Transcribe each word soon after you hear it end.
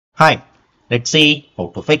Hi, let's see how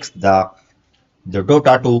to fix the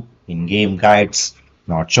Dota 2 in-game guides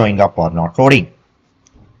not showing up or not loading.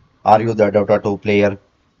 Are you the Dota 2 player,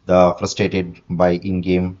 the frustrated by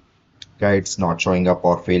in-game guides not showing up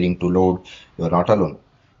or failing to load? You're not alone.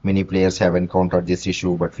 Many players have encountered this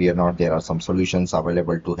issue, but fear not, there are some solutions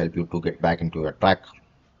available to help you to get back into your track.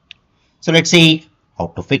 So let's see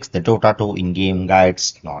how to fix the Dota 2 in-game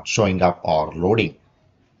guides not showing up or loading.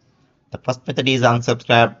 The first method is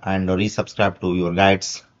unsubscribe and resubscribe to your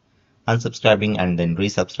guides. Unsubscribing and then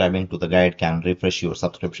resubscribing to the guide can refresh your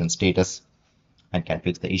subscription status and can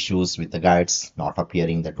fix the issues with the guides not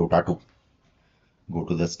appearing in the Dota 2. Go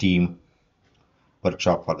to the Steam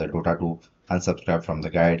workshop for the Dota 2, unsubscribe from the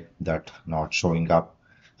guide that not showing up,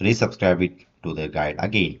 resubscribe it to the guide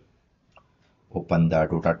again. Open the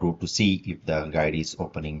Dota 2 to see if the guide is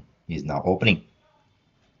now opening.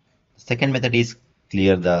 The second method is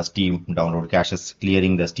clear the Steam download caches.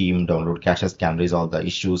 Clearing the Steam download caches can resolve the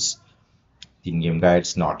issues in-game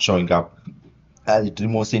guides not showing up, as it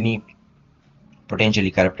removes any potentially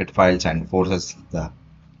corrupted files and forces the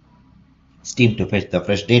Steam to fetch the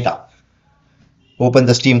fresh data. Open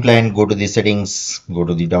the Steam client, go to the settings, go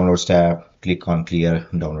to the downloads tab, click on clear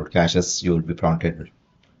download caches. You will be prompted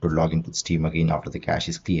to log into Steam again after the cache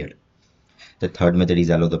is cleared. The third method is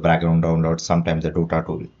allow the background downloads. Sometimes the Dota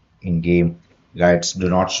 2 in-game guides do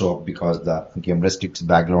not show up because the game restricts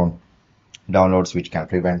background downloads, which can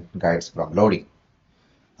prevent guides from loading.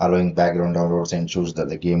 Allowing background downloads ensures that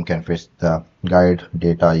the game can fetch the guide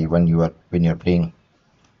data even when you're playing.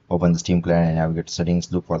 Open the Steam client and navigate to settings,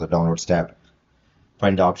 look for the downloads tab.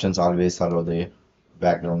 Find the options, always allow the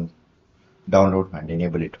background download and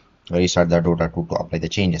enable it. Restart the Dota 2 to apply the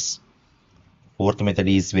changes. Fourth method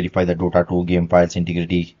is verify the Dota 2 game files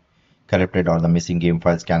integrity. Corrupted or the missing game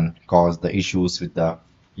files can cause the issues with the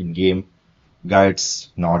in-game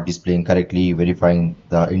guides not displaying correctly. Verifying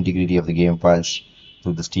the integrity of the game files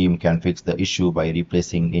through the Steam can fix the issue by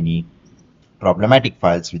replacing any problematic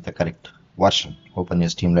files with the correct version. Open your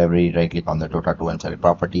Steam library, right click on the Dota 2 and select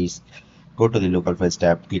properties. Go to the local files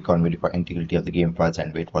tab, click on verify integrity of the game files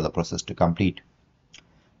and wait for the process to complete.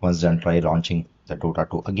 Once done, try launching the Dota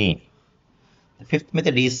 2 again. The fifth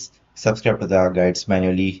method is subscribe to the guides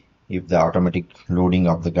manually. If the automatic loading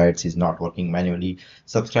of the guides is not working manually,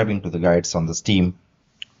 subscribing to the guides on the Steam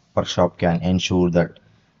workshop can ensure that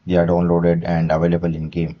they are downloaded and available in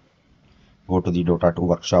game. Go to the Dota 2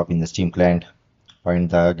 workshop in the Steam client, find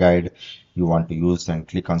the guide you want to use and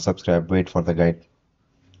click on subscribe. Wait for the guide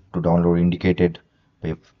to download indicated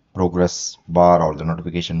by progress bar or the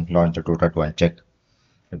notification. Launch the Dota 2 and check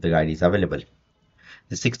if the guide is available.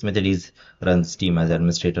 The sixth method is run Steam as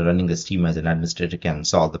administrator. Running the Steam as an administrator can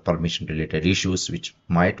solve the permission related issues which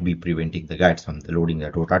might be preventing the guides from loading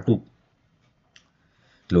the Dota 2.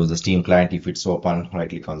 Close the Steam client if it's open. Right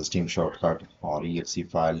click on the Steam shortcut or exe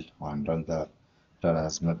file and run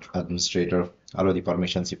as administrator. Allow the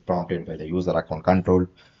permissions if prompted by the user account control.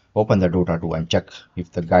 Open the Dota 2 and check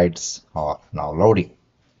if the guides are now loading.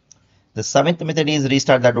 The seventh method is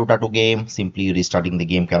restart the Dota 2 game. Simply restarting the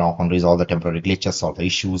game can often resolve the temporary glitches or the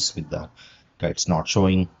issues with the guides not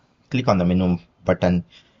showing. Click on the menu button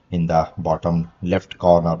in the bottom left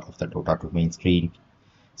corner of the Dota 2 main screen.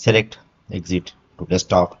 Select exit to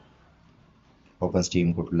desktop. Open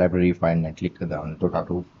Steam, go to library, find and click on Dota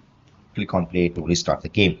 2. Click on play to restart the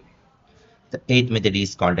game. The eighth method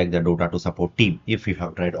is contact the Dota 2 support team. If you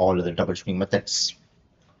have tried all the troubleshooting methods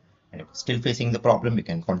and if still facing the problem, you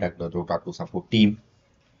can contact the Dota 2 support team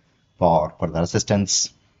for further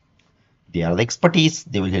assistance. They are the expertise.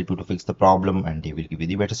 They will help you to fix the problem and they will give you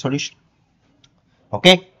the better solution.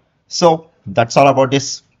 Okay, so that's all about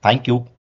this. Thank you.